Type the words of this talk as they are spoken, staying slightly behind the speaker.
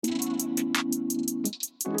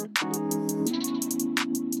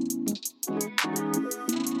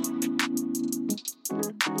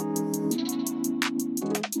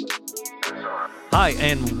Hi,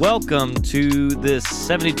 and welcome to this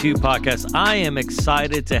 72 podcast. I am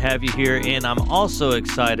excited to have you here, and I'm also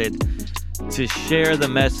excited to share the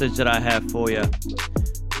message that I have for you.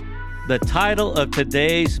 The title of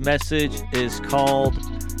today's message is called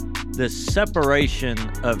The Separation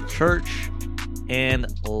of Church and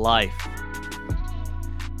Life.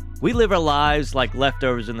 We live our lives like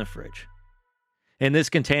leftovers in the fridge. In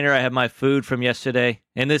this container, I have my food from yesterday.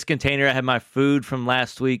 In this container, I have my food from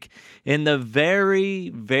last week. In the very,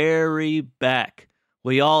 very back,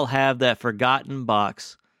 we all have that forgotten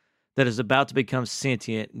box that is about to become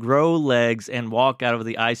sentient, grow legs, and walk out of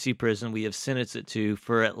the icy prison we have sentenced it to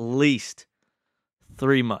for at least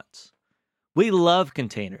 3 months. We love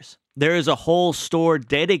containers. There is a whole store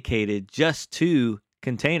dedicated just to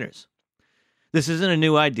containers. This isn't a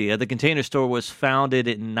new idea. The Container Store was founded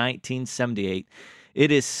in 1978. It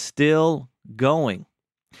is still going.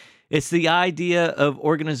 It's the idea of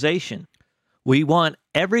organization. We want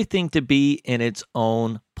everything to be in its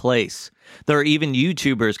own place. There are even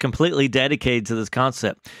YouTubers completely dedicated to this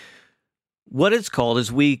concept. What it's called is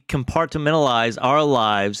we compartmentalize our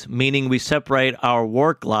lives, meaning we separate our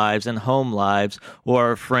work lives and home lives, or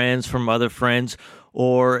our friends from other friends,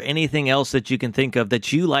 or anything else that you can think of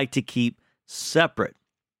that you like to keep separate,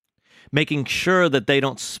 making sure that they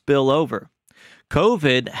don't spill over.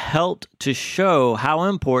 COVID helped to show how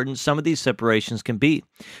important some of these separations can be.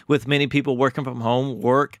 With many people working from home,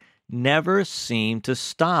 work never seemed to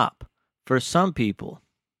stop for some people.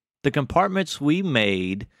 The compartments we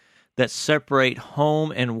made that separate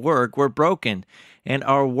home and work were broken, and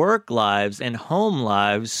our work lives and home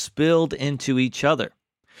lives spilled into each other.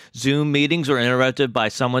 Zoom meetings were interrupted by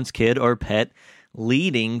someone's kid or pet,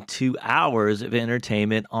 leading to hours of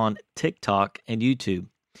entertainment on TikTok and YouTube.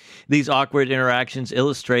 These awkward interactions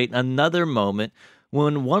illustrate another moment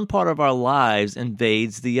when one part of our lives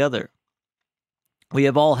invades the other. We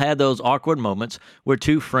have all had those awkward moments where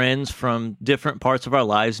two friends from different parts of our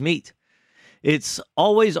lives meet. It's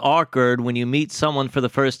always awkward when you meet someone for the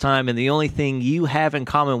first time and the only thing you have in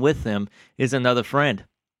common with them is another friend.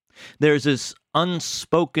 There's this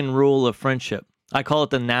unspoken rule of friendship. I call it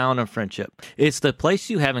the noun of friendship. It's the place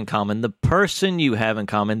you have in common, the person you have in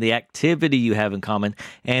common, the activity you have in common,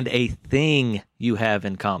 and a thing you have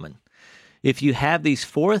in common. If you have these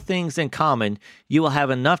 4 things in common, you will have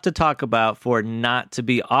enough to talk about for it not to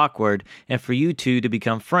be awkward and for you two to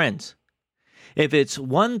become friends. If it's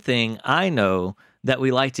one thing I know that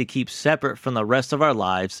we like to keep separate from the rest of our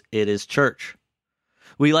lives, it is church.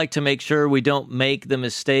 We like to make sure we don't make the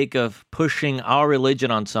mistake of pushing our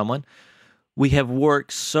religion on someone. We have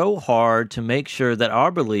worked so hard to make sure that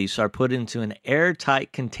our beliefs are put into an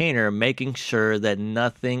airtight container, making sure that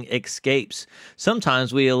nothing escapes.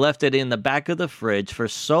 Sometimes we have left it in the back of the fridge for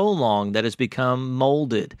so long that it's become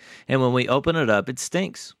molded, and when we open it up, it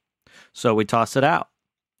stinks. So we toss it out.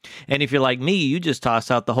 And if you're like me, you just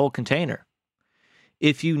toss out the whole container.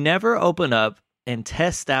 If you never open up and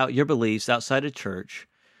test out your beliefs outside of church,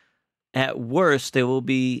 at worst, they will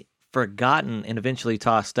be forgotten and eventually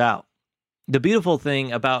tossed out. The beautiful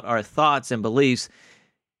thing about our thoughts and beliefs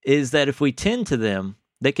is that if we tend to them,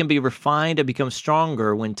 they can be refined and become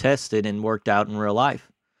stronger when tested and worked out in real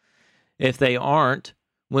life. If they aren't,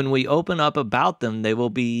 when we open up about them, they will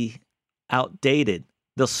be outdated.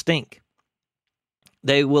 They'll stink.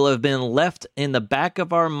 They will have been left in the back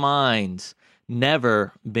of our minds,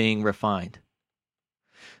 never being refined.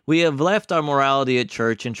 We have left our morality at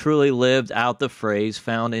church and truly lived out the phrase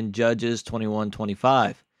found in Judges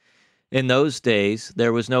 21:25. In those days,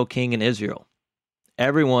 there was no king in Israel.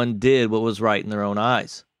 Everyone did what was right in their own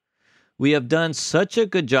eyes. We have done such a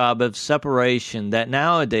good job of separation that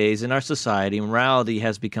nowadays in our society, morality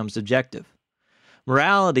has become subjective.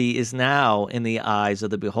 Morality is now in the eyes of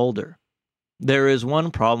the beholder. There is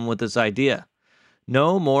one problem with this idea.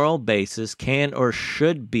 No moral basis can or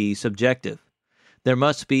should be subjective. There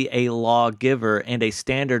must be a lawgiver and a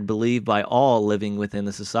standard believed by all living within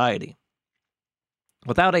the society.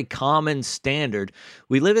 Without a common standard,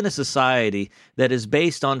 we live in a society that is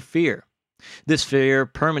based on fear. This fear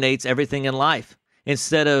permeates everything in life.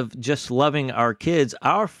 Instead of just loving our kids,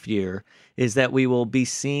 our fear is that we will be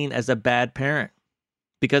seen as a bad parent,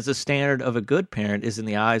 because the standard of a good parent is in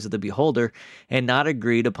the eyes of the beholder and not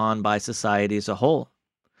agreed upon by society as a whole.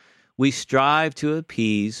 We strive to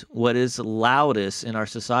appease what is loudest in our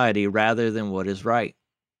society rather than what is right.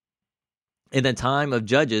 In the time of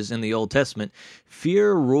Judges in the Old Testament,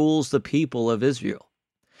 fear rules the people of Israel.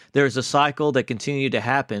 There is a cycle that continued to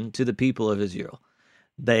happen to the people of Israel.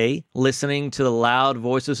 They, listening to the loud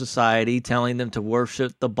voice of society telling them to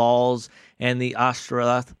worship the Baals and the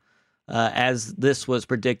Ashtoreth, as this was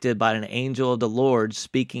predicted by an angel of the Lord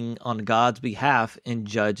speaking on God's behalf in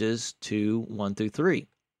Judges 2:1-3.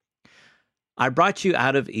 I brought you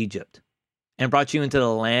out of Egypt and brought you into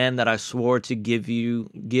the land that I swore to give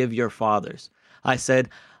your fathers. I said,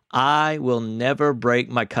 I will never break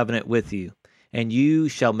my covenant with you, and you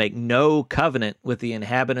shall make no covenant with the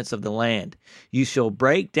inhabitants of the land. You shall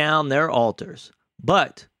break down their altars,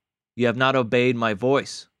 but you have not obeyed my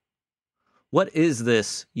voice. What is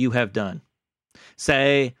this you have done?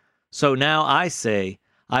 Say, so now I say,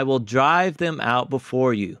 I will drive them out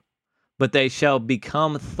before you, but they shall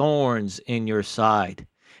become thorns in your side,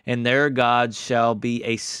 and their gods shall be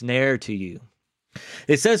a snare to you.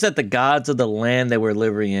 It says that the gods of the land they were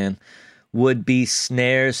living in would be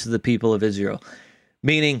snares to the people of Israel,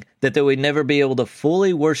 meaning that they would never be able to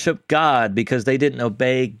fully worship God because they didn't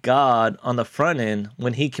obey God on the front end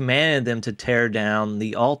when he commanded them to tear down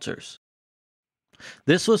the altars.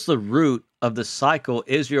 This was the root of the cycle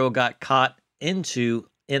Israel got caught into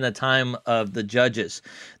in the time of the judges.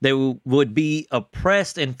 They would be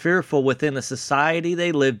oppressed and fearful within the society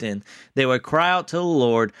they lived in. They would cry out to the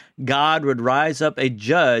Lord. God would rise up a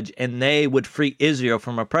judge, and they would free Israel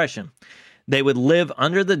from oppression. They would live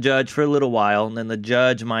under the judge for a little while, and then the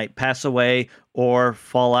judge might pass away or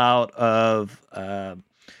fall out of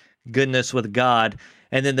goodness with God.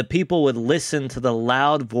 And then the people would listen to the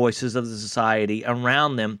loud voices of the society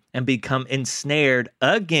around them and become ensnared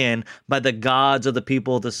again by the gods of the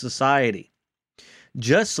people of the society.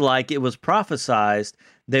 Just like it was prophesied,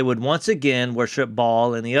 they would once again worship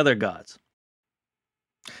Baal and the other gods.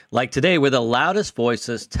 Like today, where the loudest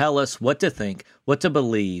voices tell us what to think, what to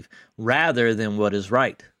believe, rather than what is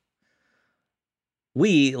right.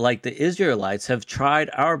 We, like the Israelites, have tried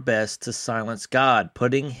our best to silence God,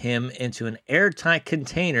 putting him into an airtight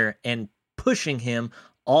container and pushing him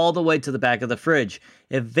all the way to the back of the fridge,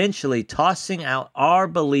 eventually tossing out our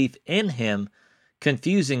belief in him,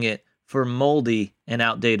 confusing it for moldy and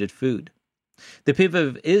outdated food. The people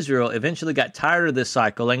of Israel eventually got tired of this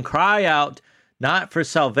cycle and cry out not for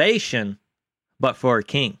salvation, but for a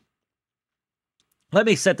king. Let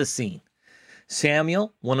me set the scene.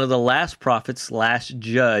 Samuel, one of the last prophets, last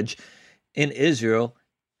judge in Israel,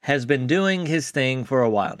 has been doing his thing for a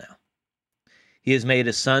while now. He has made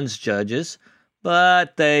his sons judges,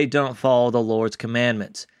 but they don't follow the Lord's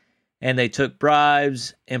commandments, and they took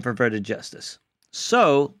bribes and perverted justice.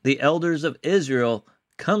 So the elders of Israel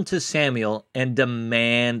come to Samuel and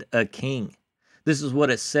demand a king. This is what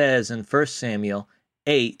it says in 1 Samuel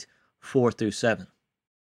 8:4-7.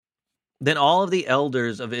 Then all of the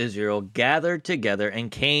elders of Israel gathered together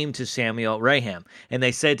and came to Samuel at Raham, and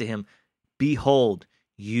they said to him, Behold,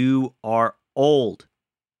 you are old,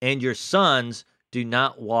 and your sons do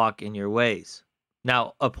not walk in your ways.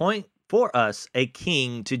 Now appoint for us a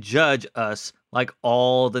king to judge us like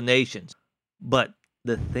all the nations. But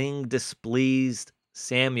the thing displeased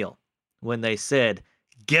Samuel when they said,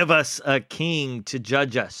 Give us a king to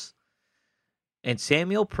judge us. And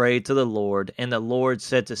Samuel prayed to the Lord, and the Lord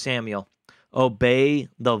said to Samuel, Obey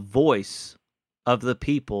the voice of the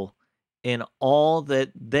people in all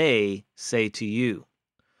that they say to you.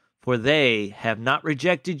 For they have not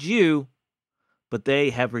rejected you, but they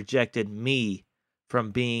have rejected me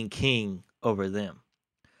from being king over them.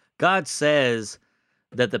 God says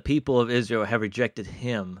that the people of Israel have rejected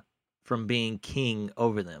him from being king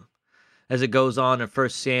over them. As it goes on in 1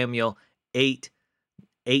 Samuel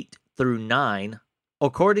 8:8-9,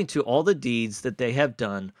 according to all the deeds that they have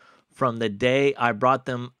done from the day I brought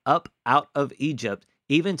them up out of Egypt,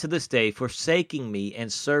 even to this day, forsaking me and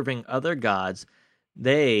serving other gods,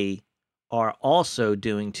 they are also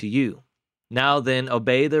doing to you. Now then,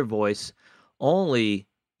 obey their voice, only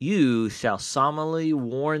you shall solemnly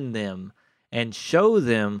warn them and show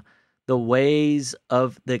them the ways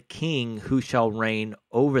of the king who shall reign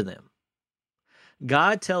over them.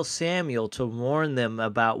 God tells Samuel to warn them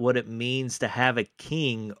about what it means to have a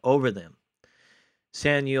king over them.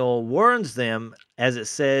 Samuel warns them, as it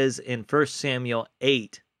says in 1 Samuel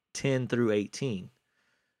 8:10-18.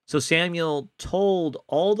 So Samuel told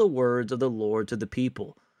all the words of the Lord to the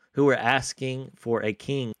people who were asking for a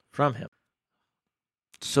king from him.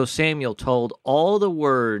 So Samuel told all the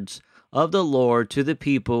words of the Lord to the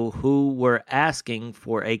people who were asking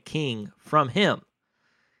for a king from him.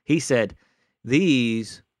 He said,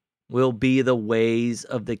 These will be the ways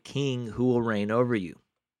of the king who will reign over you.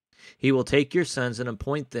 He will take your sons and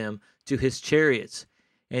appoint them to his chariots,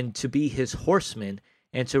 and to be his horsemen,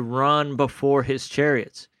 and to run before his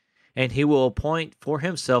chariots. And he will appoint for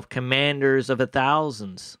himself commanders of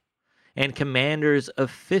 1,000s, and commanders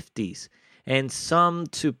of 50s, and some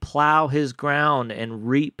to plow his ground and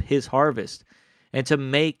reap his harvest, and to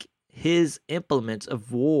make his implements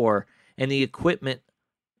of war and the equipment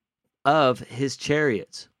of his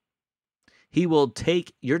chariots. He will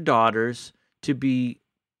take your daughters to be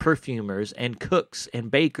perfumers and cooks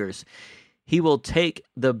and bakers. He will take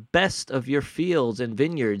the best of your fields and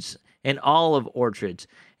vineyards and olive orchards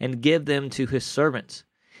and give them to his servants.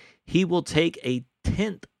 He will take a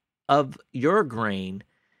tenth of your grain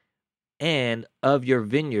and of your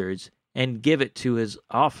vineyards and give it to his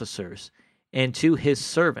officers and to his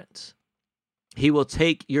servants. He will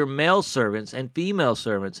take your male servants and female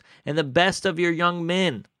servants and the best of your young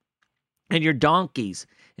men and your donkeys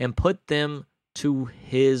and put them to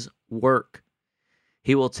his work.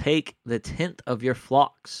 He will take the tenth of your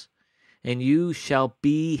flocks, and you shall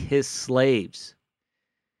be his slaves.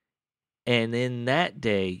 And in that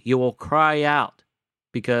day you will cry out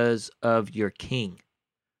because of your king,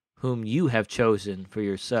 whom you have chosen for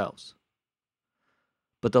yourselves.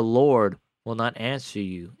 But the Lord will not answer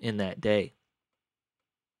you in that day.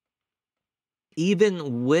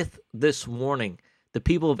 Even with this warning, the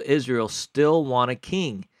people of Israel still want a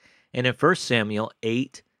king. And in 1 Samuel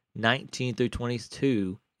 8:19 through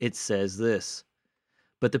 22, it says this: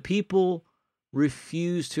 But the people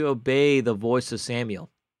refused to obey the voice of Samuel.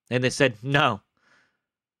 And they said, No,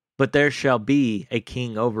 but there shall be a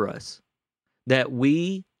king over us, that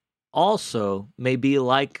we also may be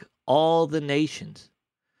like all the nations,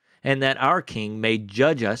 and that our king may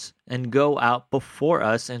judge us and go out before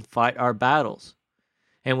us and fight our battles.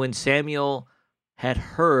 And when Samuel had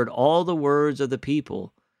heard all the words of the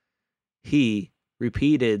people, he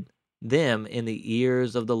repeated them in the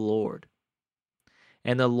ears of the Lord.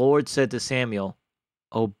 And the Lord said to Samuel,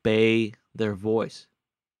 Obey their voice,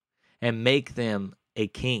 and make them a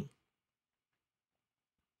king.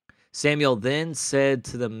 Samuel then said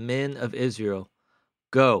to the men of Israel,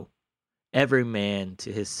 Go, every man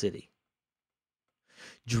to his city.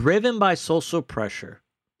 Driven by social pressure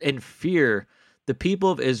and fear, the people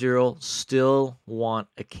of Israel still want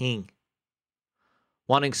a king.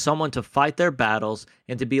 Wanting someone to fight their battles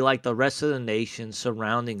and to be like the rest of the nations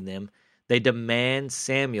surrounding them, they demand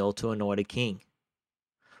Samuel to anoint a king.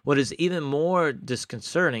 What is even more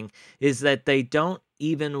disconcerting is that they don't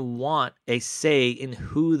even want a say in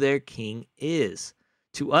who their king is.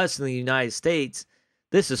 To us in the United States,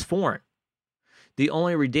 this is foreign. The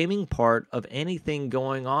only redeeming part of anything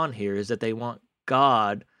going on here is that they want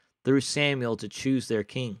God through Samuel to choose their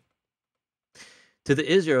king. To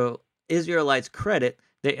the Israelites' credit,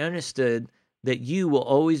 they understood that you will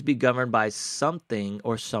always be governed by something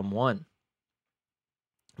or someone.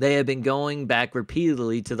 They had been going back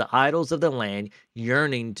repeatedly to the idols of the land,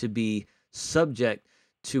 yearning to be subject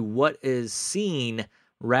to what is seen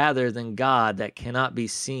rather than God that cannot be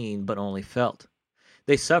seen but only felt.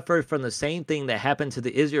 They suffered from the same thing that happened to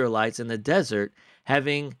the Israelites in the desert,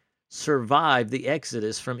 having survived the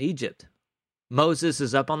exodus from Egypt. Moses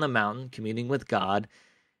is up on the mountain communing with God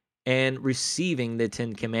and receiving the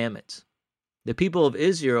 10 Commandments. The people of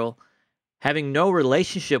Israel, having no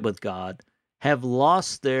relationship with God, have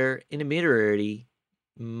lost their intermediary,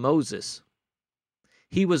 Moses.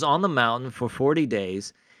 He was on the mountain for 40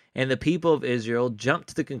 days, and the people of Israel jumped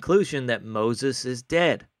to the conclusion that Moses is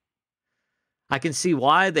dead. I can see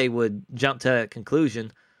why they would jump to that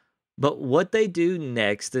conclusion, but what they do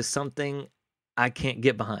next is something I can't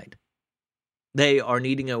get behind. They are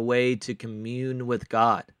needing a way to commune with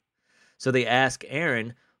God. So they ask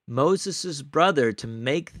Aaron, Moses' brother, to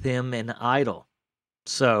make them an idol.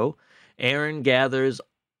 So Aaron gathers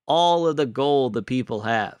all of the gold the people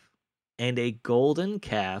have, and a golden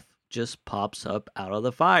calf just pops up out of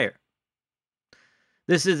the fire.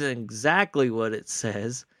 This isn't exactly what it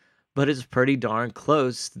says, but it's pretty darn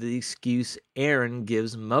close to the excuse Aaron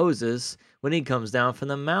gives Moses when he comes down from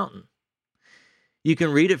the mountain. You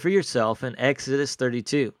can read it for yourself in Exodus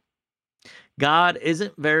 32. God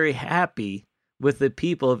isn't very happy with the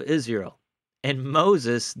people of Israel, and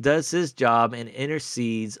Moses does his job and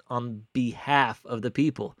intercedes on behalf of the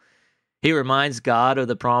people. He reminds God of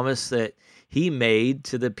the promise that he made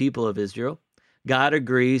to the people of Israel. God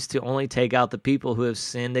agrees to only take out the people who have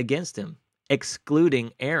sinned against him,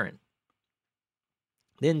 excluding Aaron.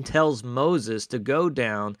 Then tells Moses to go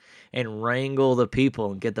down and wrangle the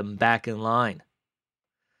people and get them back in line.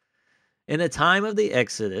 In the time of the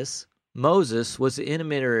Exodus, Moses was the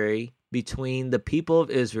intermediary between the people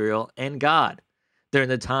of Israel and God. During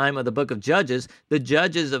the time of the book of Judges, the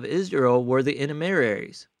judges of Israel were the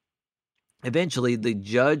intermediaries. Eventually, the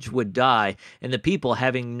judge would die, and the people,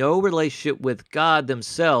 having no relationship with God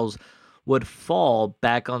themselves, would fall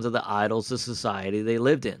back onto the idols of society they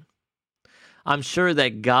lived in. I'm sure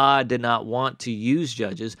that God did not want to use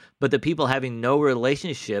judges, but the people having no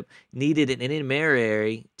relationship needed an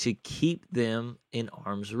intermediary to keep them in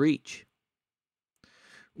arm's reach.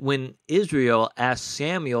 When Israel asked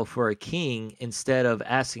Samuel for a king instead of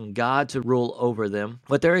asking God to rule over them,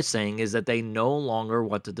 what they're saying is that they no longer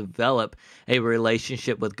want to develop a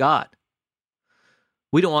relationship with God.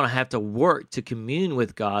 We don't want to have to work to commune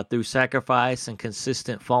with God through sacrifice and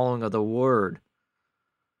consistent following of the word.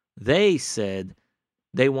 They said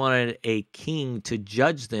they wanted a king to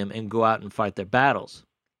judge them and go out and fight their battles.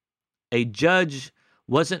 A judge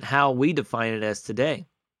wasn't how we define it as today.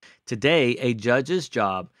 Today, a judge's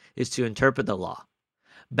job is to interpret the law.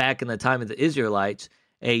 Back in the time of the Israelites,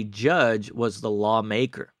 a judge was the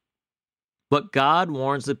lawmaker. What God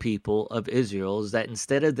warns the people of Israel is that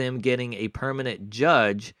instead of them getting a permanent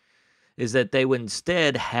judge, is that they would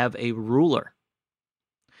instead have a ruler.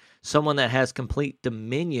 Someone that has complete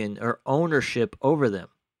dominion or ownership over them.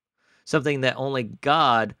 Something that only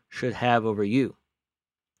God should have over you.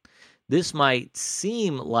 This might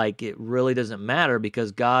seem like it really doesn't matter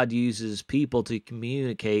because God uses people to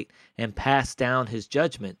communicate and pass down his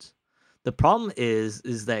judgments. The problem is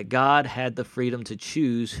that God had the freedom to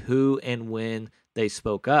choose who and when they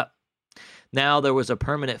spoke up. Now there was a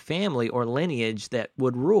permanent family or lineage that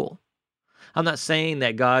would rule. I'm not saying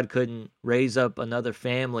that God couldn't raise up another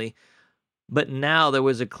family, but now there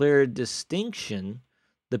was a clear distinction.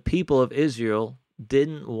 The people of Israel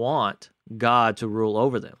didn't want God to rule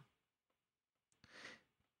over them.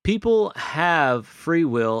 People have free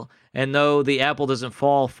will, and though the apple doesn't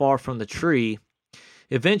fall far from the tree,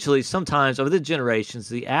 eventually, sometimes over the generations,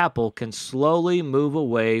 the apple can slowly move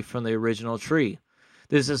away from the original tree.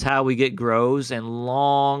 This is how we get groves and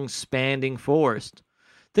long-spanning forests.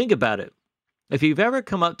 Think about it. If you've ever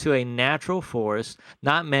come up to a natural forest,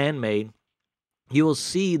 not man-made, you will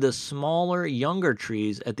see the smaller, younger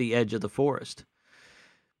trees at the edge of the forest.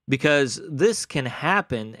 Because this can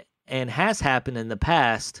happen and has happened in the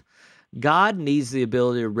past, God needs the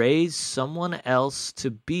ability to raise someone else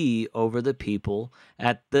to be over the people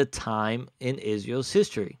at the time in Israel's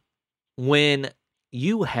history. When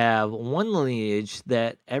you have one lineage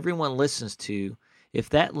that everyone listens to, if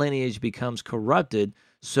that lineage becomes corrupted,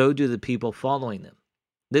 so do the people following them.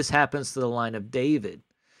 This happens to the line of David.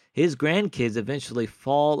 His grandkids eventually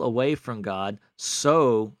fall away from God,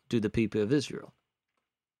 so do the people of Israel.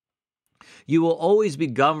 You will always be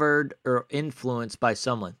governed or influenced by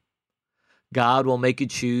someone. God will make you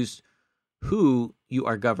choose who you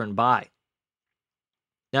are governed by.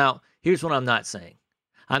 Now, here's what I'm not saying.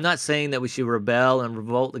 I'm not saying that we should rebel and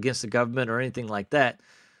revolt against the government or anything like that.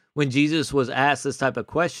 When Jesus was asked this type of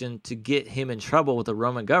question to get him in trouble with the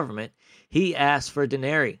Roman government, he asked for a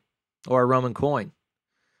denarii or a Roman coin.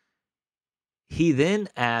 He then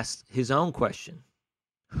asked his own question,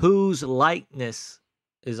 whose likeness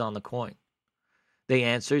is on the coin? They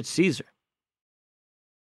answered, Caesar.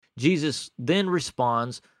 Jesus then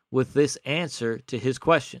responds with this answer to his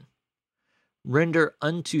question. Render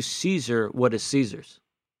unto Caesar what is Caesar's.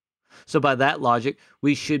 So by that logic,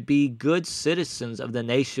 we should be good citizens of the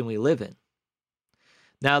nation we live in.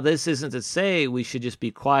 Now, this isn't to say we should just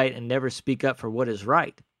be quiet and never speak up for what is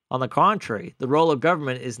right. On the contrary, the role of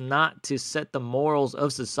government is not to set the morals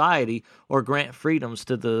of society or grant freedoms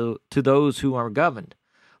to those who are governed.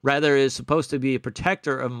 Rather, it is supposed to be a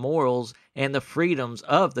protector of morals and the freedoms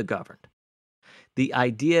of the governed. The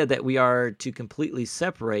idea that we are to completely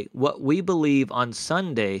separate what we believe on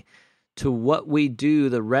Sunday to what we do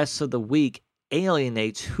the rest of the week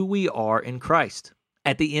alienates who we are in Christ.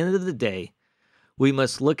 At the end of the day, we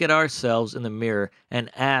must look at ourselves in the mirror and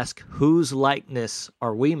ask, whose likeness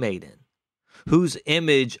are we made in? Whose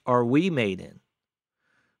image are we made in?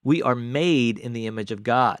 We are made in the image of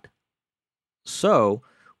God. So,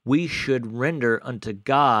 we should render unto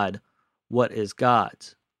God what is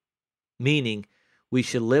God's. Meaning, we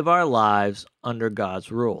should live our lives under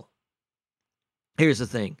God's rule. Here's the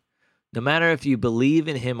thing. No matter if you believe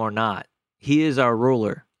in him or not, he is our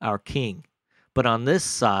ruler, our king. But on this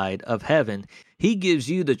side of heaven, he gives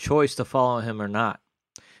you the choice to follow him or not.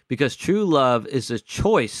 Because true love is a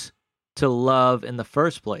choice to love in the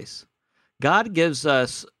first place. God gives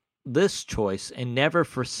us this choice and never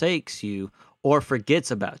forsakes you or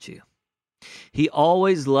forgets about you. He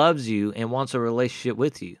always loves you and wants a relationship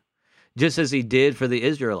with you, just as he did for the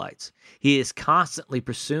Israelites. He is constantly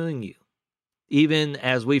pursuing you. Even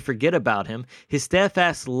as we forget about him, his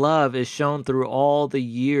steadfast love is shown through all the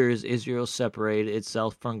years Israel separated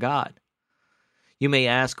itself from God. You may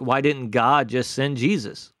ask, why didn't God just send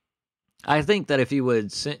Jesus? I think that if he would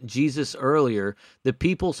have sent Jesus earlier, the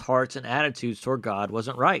people's hearts and attitudes toward God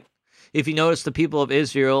wasn't right. If you notice, the people of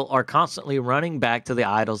Israel are constantly running back to the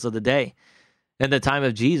idols of the day. In the time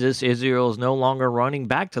of Jesus, Israel is no longer running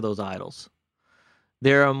back to those idols.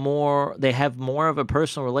 They have more of a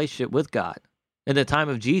personal relationship with God. In the time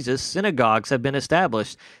of Jesus, synagogues have been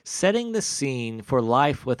established, setting the scene for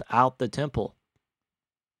life without the temple.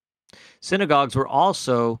 Synagogues were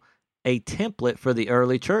also a template for the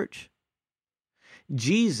early church.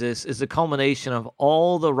 Jesus is the culmination of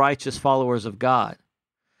all the righteous followers of God.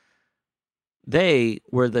 They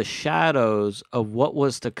were the shadows of what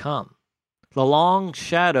was to come. The long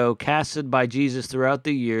shadow casted by Jesus throughout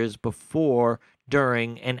the years before,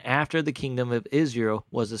 during, and after the kingdom of Israel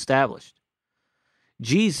was established.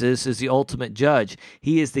 Jesus is the ultimate judge.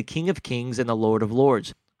 He is the King of Kings and the Lord of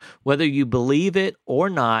Lords. Whether you believe it or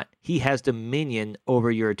not, he has dominion over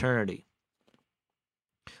your eternity.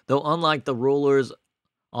 Though unlike the rulers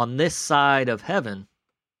on this side of heaven,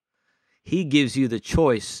 he gives you the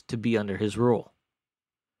choice to be under his rule.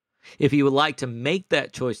 If you would like to make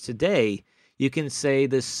that choice today, you can say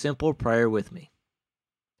this simple prayer with me.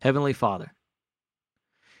 Heavenly Father,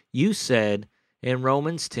 you said in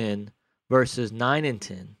Romans 10, verses 9 and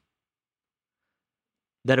 10,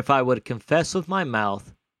 that if I would confess with my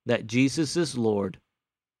mouth that Jesus is Lord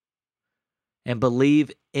and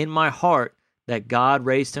believe in my heart that God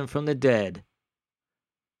raised him from the dead,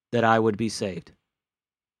 that I would be saved.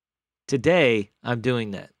 Today, I'm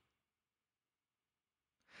doing that.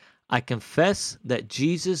 I confess that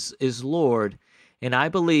Jesus is Lord, and I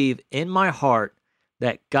believe in my heart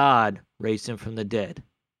that God raised him from the dead.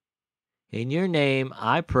 In your name,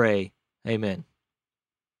 I pray, amen.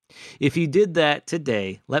 If you did that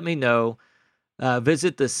today, let me know. If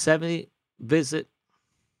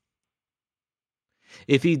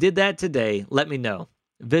you did that today, let me know.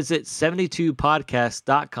 Visit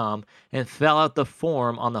 72podcast.com and fill out the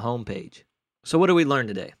form on the homepage. So what do we learn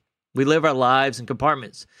today? We live our lives in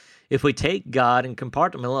compartments. If we take God and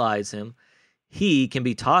compartmentalize him, he can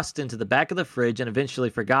be tossed into the back of the fridge and eventually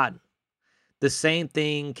forgotten. The same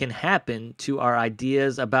thing can happen to our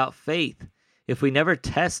ideas about faith. If we never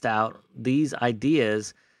test out these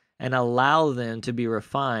ideas and allow them to be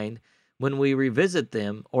refined, when we revisit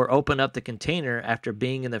them or open up the container after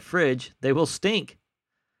being in the fridge, they will stink.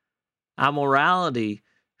 Our morality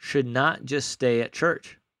should not just stay at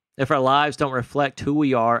church. If our lives don't reflect who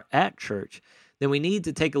we are at church, then we need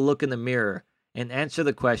to take a look in the mirror and answer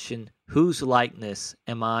the question, whose likeness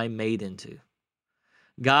am I made into?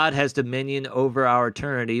 God has dominion over our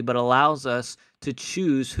eternity, but allows us to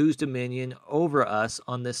choose whose dominion over us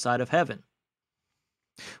on this side of heaven.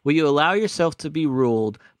 Will you allow yourself to be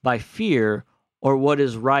ruled by fear or what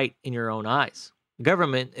is right in your own eyes?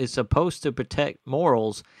 Government is supposed to protect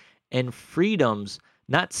morals and freedoms,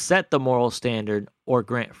 not set the moral standard or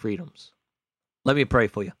grant freedoms. Let me pray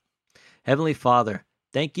for you. Heavenly Father,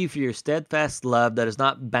 thank you for your steadfast love that is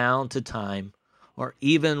not bound to time or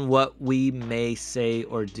even what we may say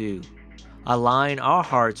or do. Align our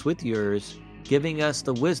hearts with yours, giving us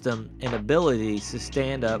the wisdom and ability to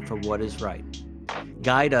stand up for what is right.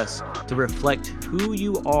 Guide us to reflect who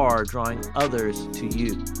you are, drawing others to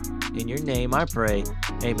you. In your name I pray,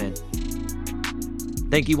 amen.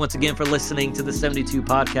 Thank you once again for listening to the 72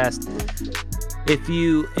 Podcast. If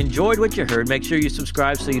you enjoyed what you heard, make sure you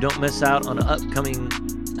subscribe so you don't miss out on upcoming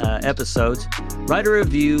episodes. Write a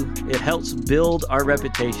review. It helps build our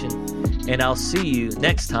reputation. And I'll see you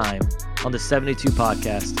next time on the 72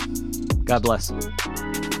 Podcast. God bless.